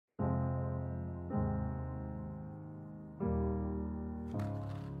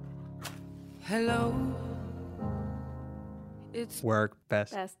Hello, it's Work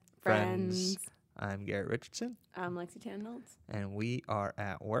best, Best friends. friends. I'm Garrett Richardson, I'm Lexi Tannholtz. and we are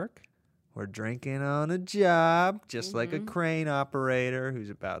at work. We're drinking on a job, just like a crane operator who's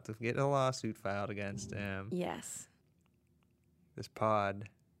about to get a lawsuit filed against him. Yes. This pod,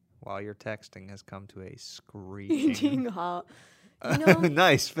 while you're texting, has come to a screeching. halt. You know,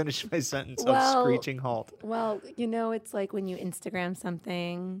 Nice. Finish my sentence Well- of screeching halt. well, it's like when you Instagram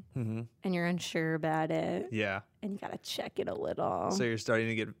something Mm-hmm. and you're unsure about it Yeah. and you gotta check it a little. So you're starting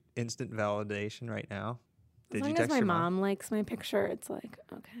to get instant validation right now. as Did you long as text my your mom likes my picture, it's like,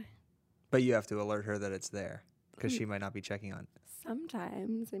 okay. But you have to alert her that it's there because she might not be checking on.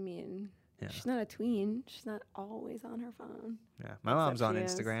 Sometimes, I mean, Yeah. she's not a tween. She's not always on her phone. Yeah. My Except mom's on she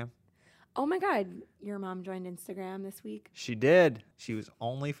is. Instagram. Oh my God, your mom joined Instagram this week. She did. She was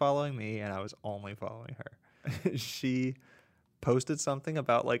only following me, and I was only following her. She posted something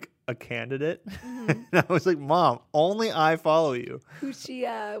about like a candidate, and I was like, "Mom, only I follow you." Who's she?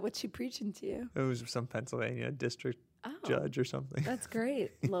 What's she preaching to you? It was some Pennsylvania district Oh, judge or something. that's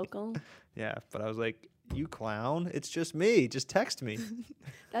great. Local. Yeah, but I was like, "You clown! It's just me. Just text me."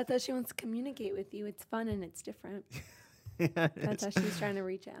 That's how she wants to communicate with you. It's fun and it's different. Yeah, That's how she's trying to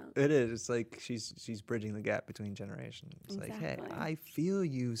reach out. it is. It's like she's bridging the gap between generations. It's like, hey, Exactly. I feel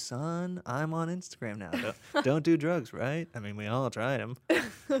you, son. I'm on Instagram now. Don't do drugs, right? I mean, we all tried them.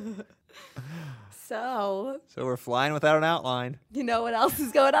 So, So we're flying without an outline. you know what else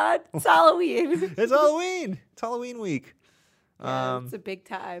is going on? It's Halloween. It's Halloween. It's Halloween week. Yeah, it's a big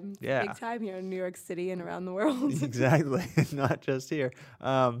time. It's yeah. a big time here in New York City and around the world. Exactly. Not just here.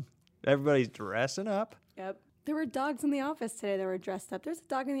 Everybody's dressing up. Yep. There were dogs in the office today that were dressed up. There's a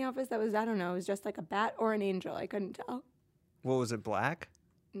dog in the office that was, I don't know, it was dressed like a bat or an angel. I couldn't tell. What was it? Black?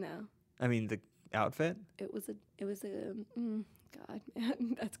 No. I mean, the outfit? God,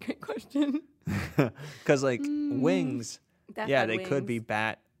 man, that's a great question. Because, like, wings, That yeah, had they could be wings.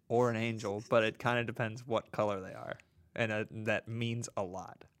 bat or an angel, but it kind of depends what color they are. And that means a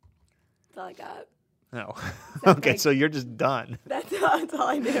lot. That's all I got. No. Sounds Okay, like- so you're just done. That's all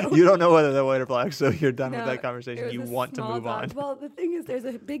I knew. You don't know whether they're white or black, so you're done with No, that it conversation. was You a want to small move on. dog. Well, the thing is, there's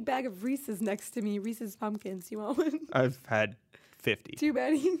a big bag of Reese's next to me. Reese's pumpkins. You want one? I've had 50. Too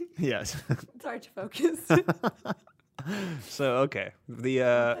many. Yes. It's hard to focus. So, okay.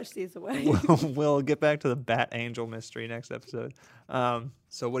 The Push these away. we'll get back to the Bat Angel mystery next episode.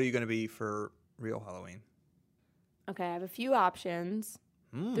 So what are you going to be for real Halloween? Okay, I have a few options.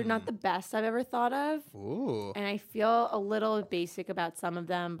 They're Hmm. not the best I've ever thought of. Ooh. And I feel a little basic about some of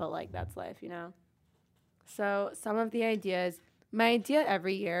them, but like that's life, you know? So some of the ideas, my idea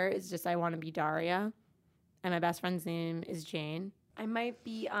every year is just I want to be Daria, and my best friend's name is Jane. I might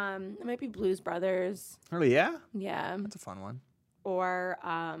be Blues Brothers, Oh, yeah? yeah, That's a fun one. or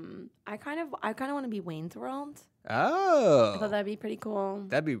I kind of want to be Wayne's World. I Oh. thought that'd be pretty cool,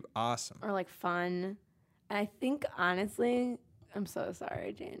 That'd be awesome. or like fun. And I think honestly, I'm so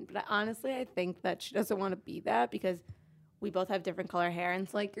sorry, Jane, but I think that she doesn't want to be that because we both have different color hair, and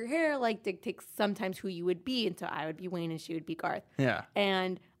it's like your hair like dictates sometimes who you would be, and so I would be Wayne and she would be Garth. Yeah.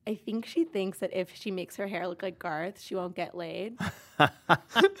 And I think she thinks that if she makes her hair look like Garth, she won't get laid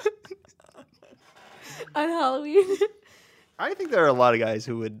on Halloween. I think there are a lot of guys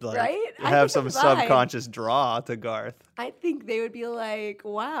who would like Right? I have think some it's fine. subconscious draw to Garth. I think they would be like,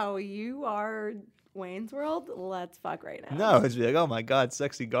 "Wow, you are Wayne's World. Let's fuck right now." No, it's like, oh my God,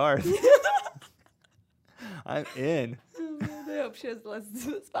 sexy Garth. I'm in. I hope she doesn't listen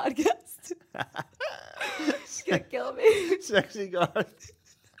to this podcast. She's gonna kill me. Sexy Garth.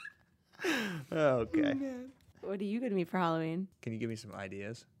 Okay. What are you gonna be for Halloween? Can you give me some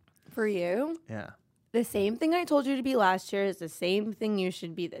ideas? For you, Yeah. the same thing I told you to be last year is the same thing you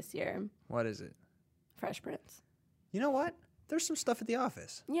should be this year. What is it? Fresh Prince. You know what? There's some stuff at the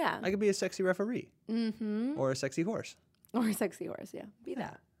office. Yeah. I could be a sexy referee Mm-hmm. or a sexy horse. Or a sexy horse. Yeah. Be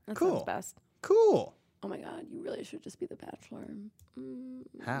that. That Cool. sounds best. Cool. Oh my God, you really should just be the Bachelor.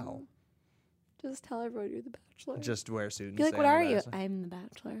 How? Just tell everyone you're the Bachelor. Just wear a suit and be like, say what I'm are the you? Bachelor. I'm the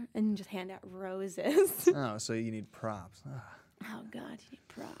Bachelor, and just hand out roses. Oh, so you need props. Ah, Oh God, you need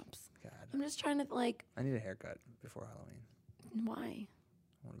props. God. I'm just trying to like, I need a haircut before Halloween. why?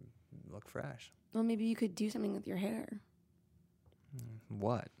 I want to look fresh. Well, maybe you could do something with your hair.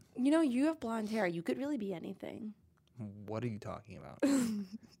 What? You know, you have blonde hair. You could really be anything. What are you talking about?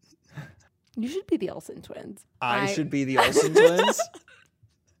 You should be the Olsen twins. I should be the Olsen twins?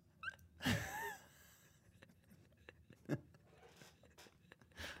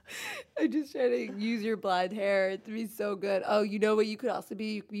 I just try to use your blonde hair to be so good. Oh, you know what? You could also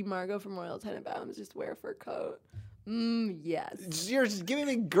be. You could be Margot from Royal Tenenbaums. Just wear a fur coat. Yes. You're just giving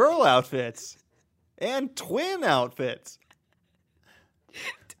me girl outfits and twin outfits.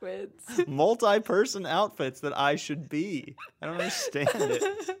 Twins. Multi-person outfits that I should be. I don't understand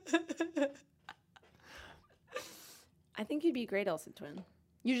it. I think you'd be a great Olsen twin.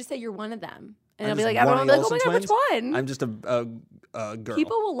 You just say you're one of them. And I'm it'll be just like, one of everyone the will be like, oh my Olsen god, which twins? one? I'm just a girl.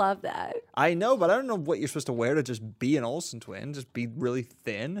 People will love that. I know, but I don't know what you're supposed to wear to just be an Olsen twin. Just be really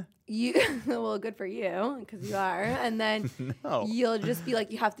thin. Well, good for you, because you are. And then No. you'll just be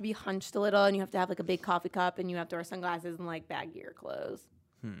like, you have to be hunched a little, and you have to have like a big coffee cup, and you have to wear sunglasses and like baggier clothes.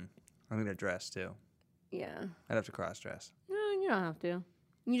 I'm gonna dress too. Yeah. I'd have to cross dress. No, you don't have to.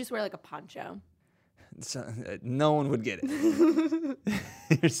 You just wear like a poncho. So, no one would get it.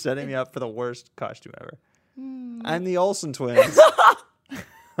 You're setting me up for the worst costume ever. I'm the Olsen twins.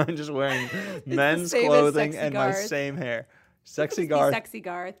 I'm just wearing men's same as clothing Sexy and my Garth. same hair. Sexy Just Garth. be sexy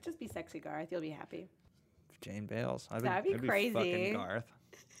Garth. Just be sexy Garth. You'll be happy. Jane Bales. That'd be crazy. Fucking Garth.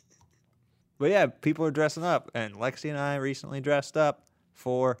 But yeah, people are dressing up, and Lexi and I recently dressed up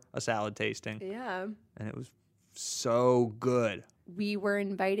for a salad tasting, Yeah. and it was so good. We were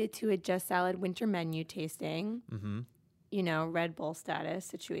invited to a Just Salad winter menu tasting. Mm-hmm. You know, Red Bull status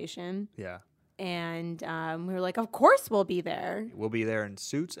situation. Yeah. And we were like, of course we'll be there. We'll be there in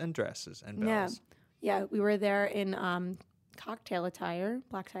suits and dresses and bells. Yeah, we were there in cocktail attire,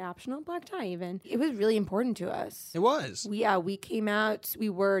 black tie optional, black tie even. It was really important to us. It was. We came out, we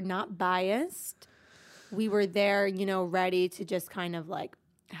were not biased. We were there, you know, ready to just kind of like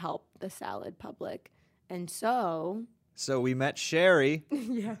help the salad public. And so we met Sherry,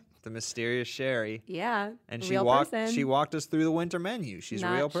 yeah. the mysterious Sherry, Yeah. and real person. she walked us through the winter menu. She's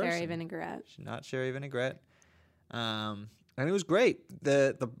not a real person. Sherry vinaigrette. She's not Sherry vinaigrette. And it was great.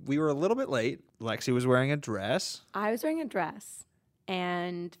 We were a little bit late. Lexi was wearing a dress. I was wearing a dress.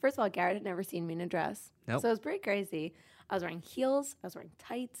 And first of all, Garrett had never seen me in a dress. Nope. So it was pretty crazy. I was wearing heels. I was wearing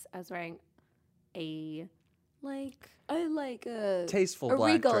tights. I was wearing a Tasteful a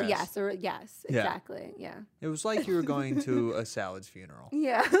black regal, dress. yes, Yeah. exactly, yeah. It was like you were going to a salad's funeral.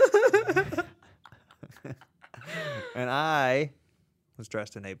 Yeah. And I was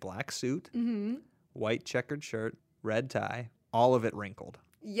dressed in a black suit, Mm-hmm. white checkered shirt, red tie, all of it wrinkled.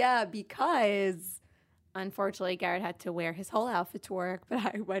 Yeah, because unfortunately Garrett had to wear his whole outfit to work, but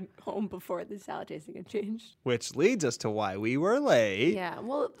I went home before the salad tasting had changed. Which leads us to why we were late. Yeah,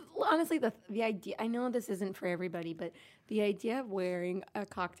 well, honestly, the idea, I know this isn't for everybody, but the idea of wearing a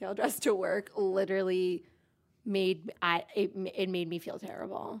cocktail dress to work literally made me feel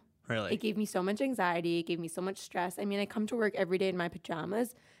terrible. Really? It gave me so much anxiety. It gave me so much stress. I mean, I come to work every day in my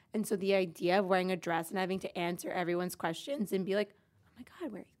pajamas. And so the idea of wearing a dress and having to answer everyone's questions and be like, oh my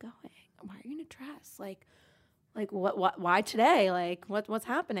God, where are you going? Why are you in a dress? Like what, why today? Like what's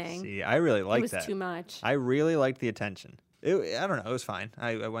happening? See, I really liked It was that. too much. I really liked the attention. I don't know. It was fine.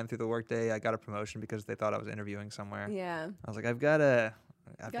 I went through the workday. I got a promotion because they thought I was interviewing somewhere. Yeah. I was like, I've got to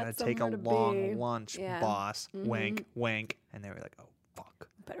take a somewhere to long be. lunch, Yeah. boss. Mhm. Wink, wink. And they were like, oh, fuck.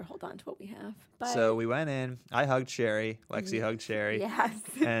 Better hold on to what we have. But So we went in. I hugged Sherry. Lexi hugged Sherry. yes.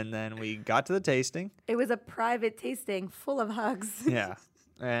 And then we got to the tasting. It was a private tasting full of hugs. Yeah.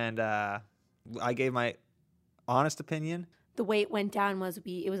 And I gave my honest opinion. The way it went down was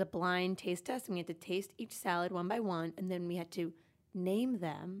it was a blind taste test, and we had to taste each salad one by one, and then we had to name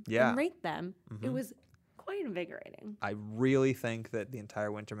them Yeah. and rate them. It Mhm. was quite invigorating. I really think that the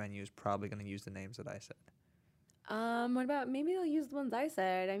entire winter menu is probably going to use the names that I said. What about maybe they'll use the ones I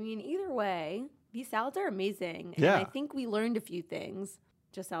said? I mean, either way, these salads are amazing. Yeah. And I think we learned a few things.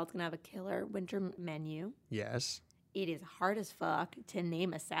 Just Salad's gonna have a killer winter menu. Yes. It is hard as fuck to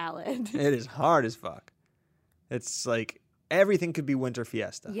name a salad. It is hard as fuck. It's like everything could be winter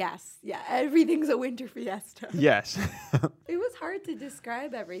fiesta. Yes, yeah, everything's a winter fiesta. Yes. It was hard to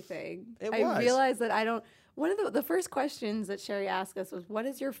describe everything. It I was. realized that I don't. One of the first questions that Sherry asked us was, "What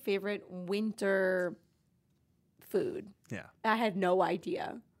is your favorite winter food?" Yeah. I had no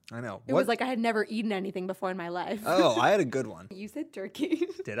idea. I know. It was like I had never eaten anything before in my life. Oh, I had a good one. You said turkey.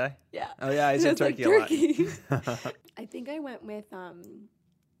 Did I? Yeah. Oh, yeah, I And said was like, turkey a lot. turkey. I think I went with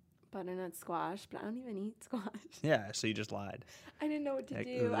butternut squash, but I don't even eat squash. Yeah, so you just lied. I didn't know what to Like,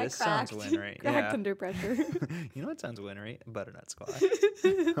 do. this sounds wintery. cracked Yeah. under pressure. You know what sounds wintery? Butternut squash.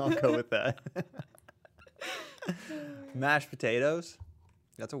 I'll go with that. Mashed potatoes.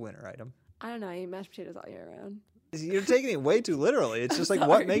 That's a winter item. I don't know. I eat mashed potatoes all year round. You're taking it way too literally. It's just like Sorry.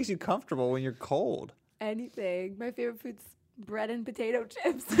 what makes you comfortable when you're cold? Anything. My favorite food's bread and potato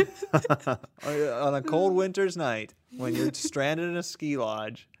chips. On a cold winter's night, when you're stranded in a ski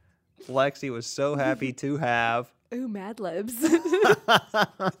lodge, Lexi was so happy to have Ooh, Mad Libs.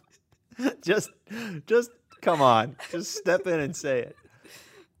 just Come on, just step in and say it.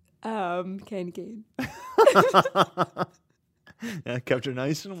 Candy cane. Yeah, kept her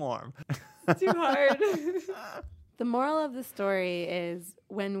nice and warm. Too hard. The moral of the story is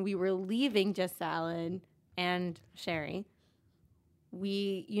when we were leaving Just Salad and Sherry,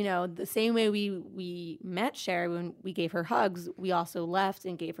 we, the same way we met Sherry when we gave her hugs, we also left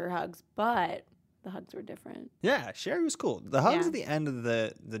and gave her hugs, but the hugs were different. Yeah, Sherry was cool. The hugs Yeah. at the end of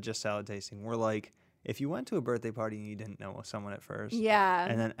the Just Salad tasting were like, if you went to a birthday party and you didn't know someone at first, Yeah.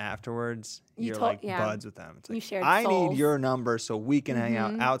 and then afterwards You you're told- like yeah. buds with them. It's You like, shared I souls. need your number so we can hang out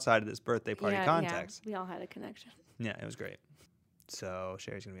Mhm. outside of this birthday party Yeah, context. Yeah, we all had a connection. Yeah, it was great. So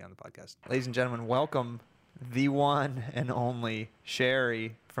Sherry's going to be on the podcast. Ladies and gentlemen, welcome the one and only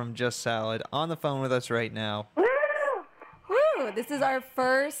Sherry from Just Salad on the phone with us right now. Woo! This is our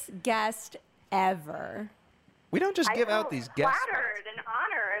first guest ever. We don't just give out these guest spots. Flattered and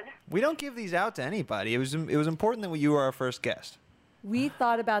honored. We don't give these out to anybody. It was important that you were our first guest. We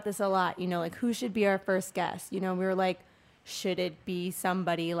thought about this a lot, like who should be our first guest? We were like, should it be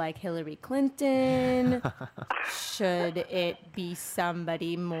somebody like Hillary Clinton? Should it be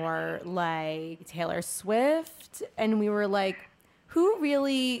somebody more like Taylor Swift? And we were like, who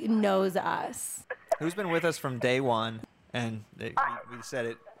really knows us? Who's been with us from day one? And we said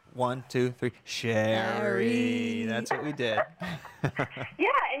it 1, 2, 3. Sherry. That's what we did.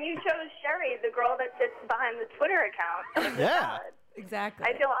 Yeah, and you chose Sherry, the girl that sits behind the Twitter account. Yeah. Exactly.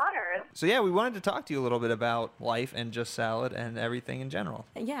 I feel honored. So yeah, we wanted to talk to you a little bit about life and Just Salad and everything in general.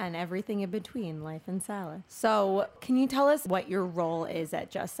 Yeah, and everything in between, life and salad. So, can you tell us what your role is at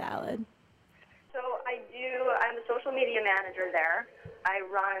Just Salad? So I'm the social media manager there. I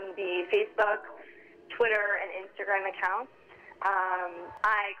run the Facebook, Twitter, and Instagram accounts.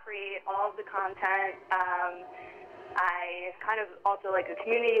 I create all of the content. I kind of also like a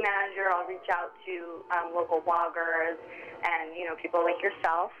community manager. I'll reach out to local bloggers and, people like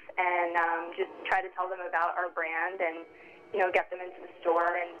yourself and just try to tell them about our brand and, get them into the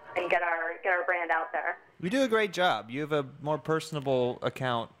store and get our brand out there. You do a great job. You have a more personable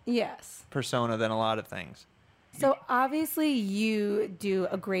account Yes. persona than a lot of things. So, obviously, you do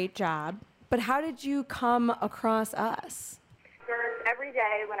a great job, but how did you come across us? First, every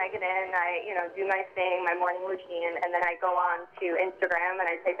day when I get in, I do my thing, my morning routine, and then I go on to Instagram and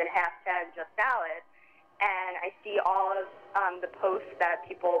I type in #JustSalad, and I see all of the posts that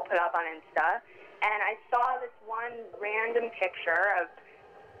people put up on Insta, and I saw this one random picture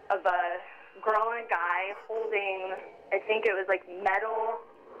of a girl and a guy holding, I think it was like metal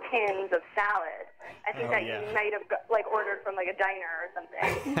tins of salad. I think that you might have ordered from like a diner or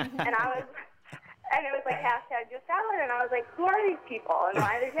something, and it was like #JustSalad, and I was like, who are these people and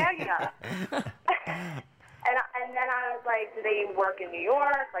why are they tagging us? and then I was like, do they work in New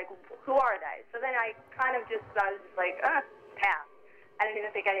York? Like, who are they? So then I was just like, pass. I didn't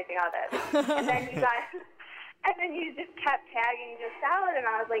even think anything of it. And then you just kept tagging Just Salad, and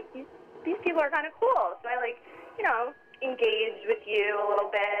I was like, these people are kind of cool. So I engaged with you a little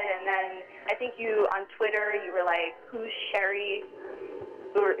bit, and then I think you on Twitter you were like, who's Sherry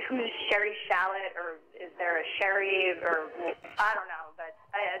Shallot, or is there a Sherry, or I don't know, but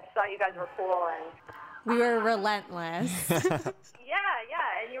I just thought you guys were cool, and We were relentless.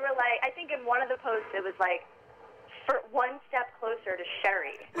 yeah, and you were like, I think in one of the posts it was like, for one step closer to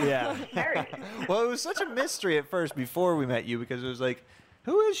Sherry. Yeah. Sherry. Well, it was such a mystery at first before we met you because it was like,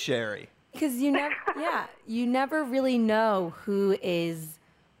 who is Sherry? Because you never really know who is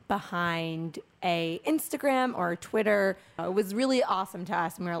behind a Instagram or Twitter. It was really awesome to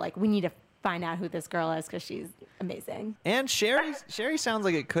us, and we were like, we need to find out who this girl is because she's amazing. And Sherry sounds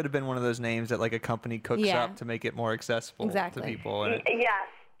like it could have been one of those names that like a company cooks Yeah. up to make it more accessible Exactly. to people. And Yes,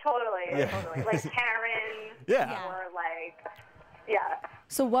 totally. Yeah. Totally. Like Karen. Yeah. Or like, yeah.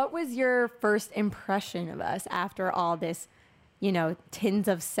 So what was your first impression of us after all this, tins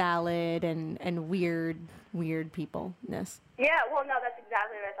of salad and weird peopleness? Yeah, well, no, that's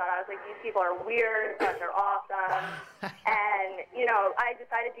exactly what I thought. I was like, these people are weird, but they're awesome. And, I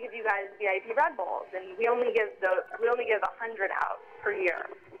decided to give you guys VIP Red Bulls, and we only give 100 out per year.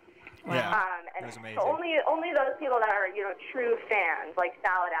 Yeah. And That was amazing. so only those people that are, true fans, like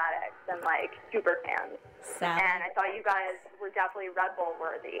salad addicts and like super fans. Salad. And I thought you guys were definitely Red Bull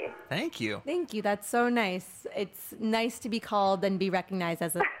worthy. Thank you. Thank you. That's so nice. It's nice to be called and be recognized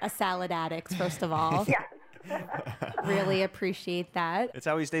as a salad addict, first of all. Yes. Really appreciate that. It's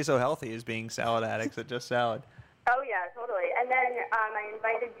how we stay so healthy is being salad addicts at Just Salad. Oh yeah, totally. And then I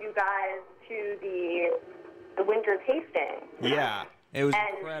invited you guys to the winter tasting. Yeah. It was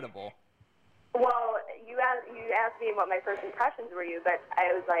And- incredible. Well, you asked me what my first impressions were, but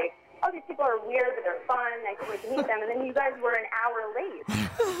I was like, oh, these people are weird, but they're fun. I can't wait to meet them. And then you guys were an hour late.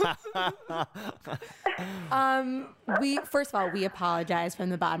 First of all, we apologize from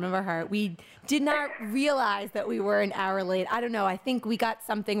the bottom of our heart. We did not realize that we were an hour late. I don't know. I think we got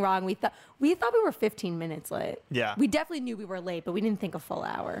something wrong. We thought we were 15 minutes late. Yeah. We definitely knew we were late, but we didn't think a full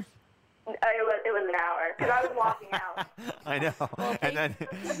hour. It was an hour because I was walking out. I know. Well, and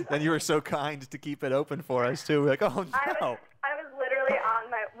then you were so kind to keep it open for us too. We're like, oh no. I was literally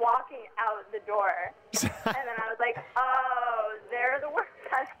walking out the door, and then I was like, oh, they're the worst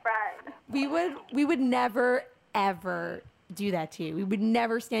best friends. We would never ever do that to you. We would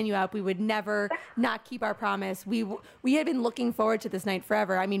never stand you up. We would never not keep our promise. We had been looking forward to this night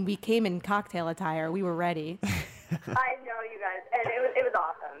forever. I mean, we came in cocktail attire. We were ready. I know you guys, and it was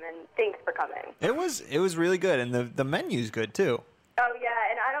awesome. And thanks for coming. It was really good, and the menu's good too. Oh yeah,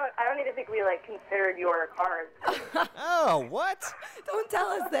 and I don't even think we considered your cards. Oh, what? Don't tell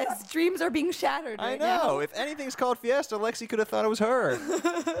us this. Dreams are being shattered right I know. now. If anything's called Fiesta, Lexi could have thought it was her.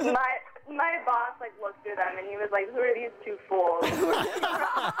 My boss looked through them and he was like, "Who are these two fools?"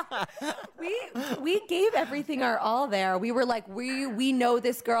 We gave everything our all there. We were like, we know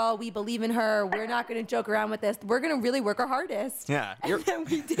this girl. We believe in her. We're not going to joke around with this. We're going to really work our hardest. Yeah, and then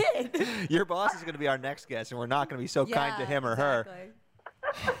we did. Your boss is going to be our next guest, and we're not going to be so kind to him or her.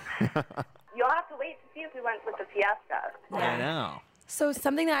 You'll have to wait to see if we went with the Fiesta. Yeah. I know. So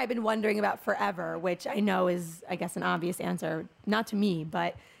something that I've been wondering about forever, which I know is, I guess, an obvious answer, not to me,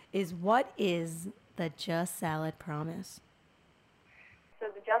 but is what is the Just Salad Promise? So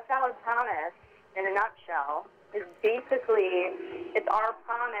the Just Salad Promise, in a nutshell, is basically, it's our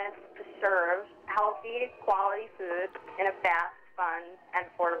promise to serve healthy, quality food in a fast, fun, and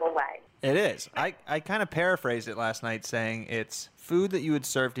affordable way. It is. I kind of paraphrased it last night saying it's food that you would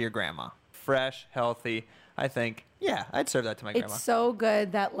serve to your grandma. Fresh, healthy. I think, yeah, I'd serve that to my grandma. It's so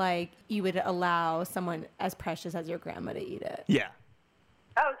good that, you would allow someone as precious as your grandma to eat it. Yeah.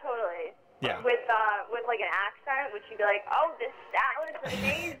 Oh, totally. Yeah. With an accent, would she be like, "Oh, this salad is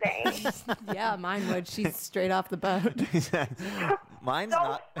amazing." Yeah, mine would. She's straight off the boat. Mine's So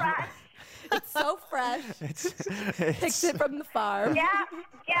not. fresh. It's so fresh. Picked it from the farm. Yeah,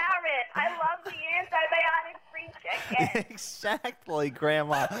 Garrett, I love the antibiotic-free chicken. Exactly,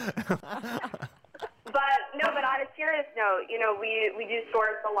 Grandma. But on a serious note, we do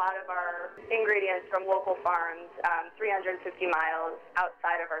source a lot of our ingredients from local farms, 350 miles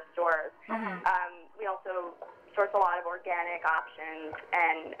outside of our stores. Mm-hmm. We also source a lot of organic options,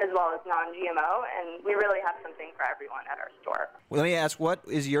 and as well as non-GMO, and we really have something for everyone at our store. Well, let me ask, what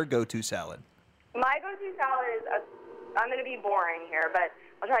is your go-to salad? My go-to salad is I'm going to be boring here, but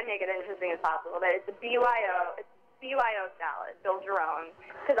I'll try to make it interesting as possible. But it's a BYO salad. Build your own,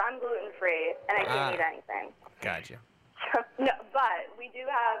 because I'm gluten-free and I can't eat anything. Gotcha. No, but we do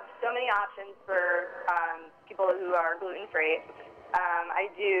have so many options for people who are gluten-free. I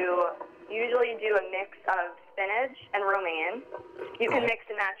usually do a mix of spinach and romaine. You can mix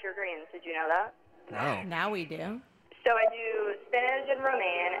and match your greens. Did you know that? No. Now we do. So I do spinach and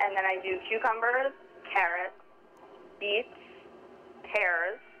romaine, and then I do cucumbers, carrots, beets,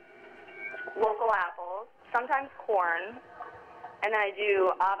 pears, local apples, sometimes corn, and then I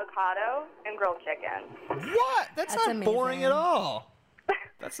do avocado and grilled chicken. What? That's not amazing. boring at all.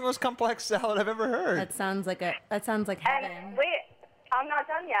 That's the most complex salad I've ever heard. That sounds like heaven. And wait, I'm not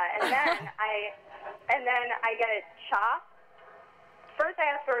done yet. And then I get it chopped. First, I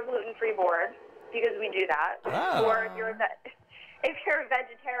ask for a gluten-free board because we do that. Oh. Or if you're a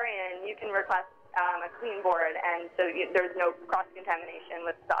vegetarian, you can request a clean board, and so there's no cross-contamination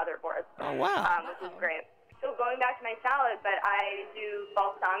with the other boards. Oh, wow. Which is great. So going back to my salad, but I do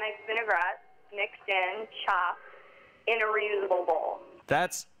balsamic vinaigrette mixed in, chopped in a reusable bowl.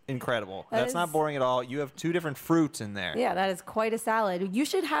 That's incredible. That That's not is- boring at all. You have 2 different fruits in there. Yeah, that is quite a salad. You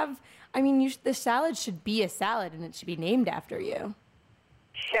should have, the salad should be a salad and it should be named after you.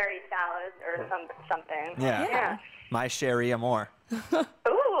 Sherry salad or something. Yeah. Yeah. My Sherry Amore. Ooh,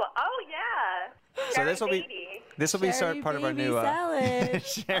 oh yeah. So Sherry this will be baby. Sherry part of our baby new salad.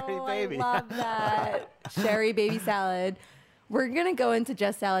 Sherry baby. I love that. Sherry baby salad. We're gonna go into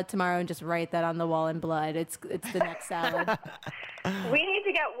Just Salad tomorrow and just write that on the wall in blood. It's the next salad. We need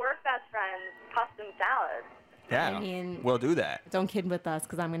to get Work Best Friends custom salad. Yeah. I mean- we'll do that. Don't kid with us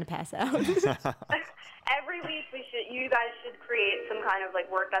because I'm gonna pass out. Every week you guys should create some kind of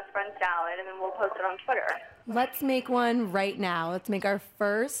Work Best Friend salad, and then we'll post it on Twitter. Let's make one right now. Let's make our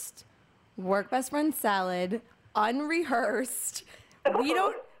first Work Best Friend salad, unrehearsed. We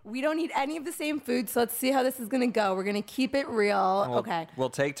don't eat any of the same food, so let's see how this is gonna go. We're gonna keep it real. Okay. We'll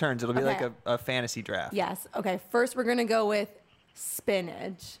take turns. It'll be Okay. like a fantasy draft. Yes. Okay. First, we're gonna go with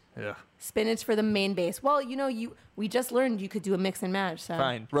spinach. Ugh. Spinach for the main base. Well, we just learned you could do a mix and match. So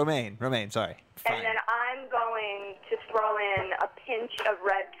Fine. Romaine, sorry. Fine. And then I'm going to throw in a pinch of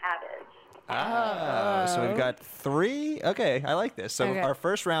red cabbage. So we've got 3. Okay, I like this. So Okay. our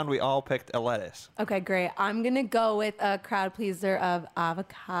first round, we all picked a lettuce. Okay, great. I'm gonna go with a crowd pleaser of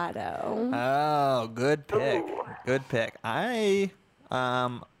avocado. Oh, good pick. Ooh. Good pick. I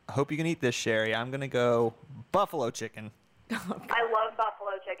hope you can eat this, Sherry. I'm gonna go buffalo chicken. I love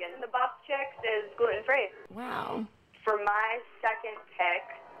buffalo chicken. The Buff Chicks is gluten-free. Wow. For my second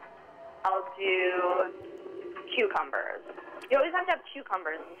pick, I'll do cucumbers. You always have to have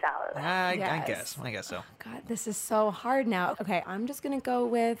cucumbers in salad. I Yes. guess so. God, this is so hard now. Okay, I'm just gonna go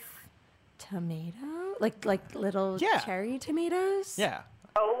with tomato, like little Yeah. cherry tomatoes. Yeah.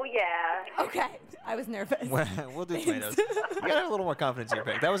 Oh, yeah. Okay, I was nervous. We'll do tomatoes. You gotta have a little more confidence in your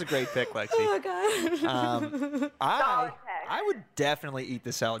pick. That was a great pick, Lexi. Oh God. I pick. would definitely eat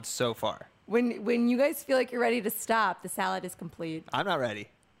the salad so far. When you guys feel like you're ready to stop, the salad is complete. I'm not ready.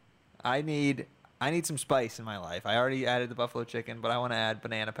 I need some spice in my life. I already added the buffalo chicken, but I want to add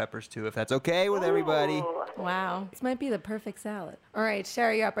banana peppers too, if that's okay with everybody. Ooh. Wow, this might be the perfect salad. All right,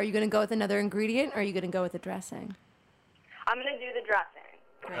 Sherry, you're up. Are you gonna go with another ingredient, or are you gonna go with the dressing? I'm going to do the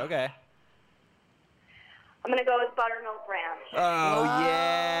dressing. Okay. I'm going to go with buttermilk ranch. Oh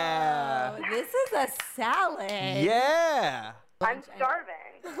yeah. Oh, this is a salad. Yeah. I'm starving.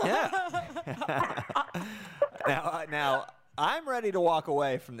 Yeah. now I'm ready to walk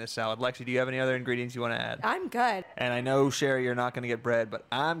away from this salad. Lexi, do you have any other ingredients you want to add? I'm good. And I know, Sherry, you're not going to get bread, but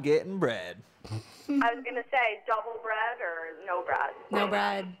I'm getting bread. I was going to say double bread or no bread. No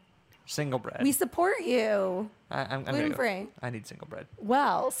bread. Single bread. We support you. I'm gonna go. gluten-free. I need single bread.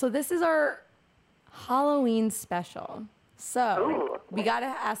 Well, so this is our Halloween special. So Ooh. we got to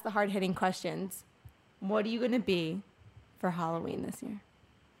ask the hard-hitting questions. What are you going to be for Halloween this year?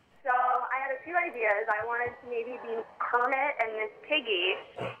 So I had a few ideas. I wanted to maybe be Kermit and Miss Piggy,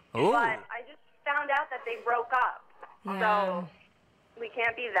 Ooh. but I just found out that they broke up. Yeah. So we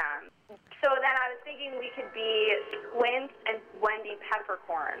can't be them. So then I was thinking we could be Squint and Wendy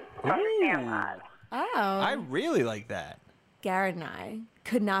Peppercorn from the Sandlot. Oh. I really like that. Garrett and I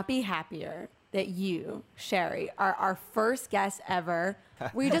could not be happier that you, Sherry, are our first guest ever.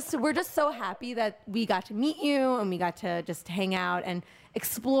 We're just so happy that we got to meet you and we got to just hang out and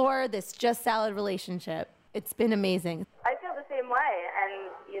explore this Just Salad relationship. It's been amazing. I feel the same way. And,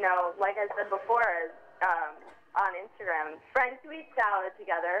 like I said before, on Instagram, friends who eat salad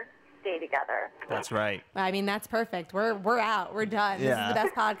together stay together. That's right. I mean, that's perfect. We're out. We're done. This Yeah. is the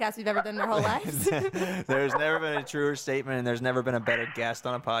best podcast we've ever done in our whole lives. There's never been a truer statement, and there's never been a better guest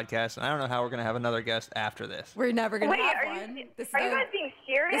on a podcast. And I don't know how we're going to have another guest after this. We're never gonna Wait, have are one. you This is guys our- being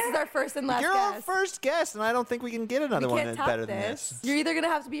serious? This is our first and last You're guest. our first guest, and I don't think we can get another We one can't that's top better than this. You're either gonna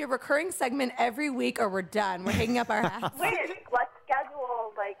have to be a recurring segment every week, or we're done. We're hanging up our hats. Wait, let's schedule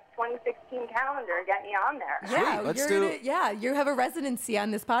 2016 calendar. Get me on there. Yeah, Sweet, let's you're do- you have a residency on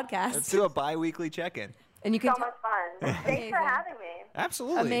this podcast. Let's do a bi-weekly check-in. And you can So much fun. Thanks for Amazing. having me.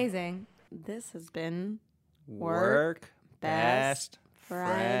 Absolutely. amazing. This has been Work Best best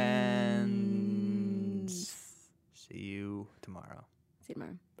friends. See you tomorrow. See you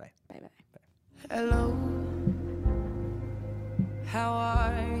tomorrow. Bye. Bye bye. Hello, how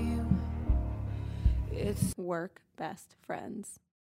are you? It's Work best friends.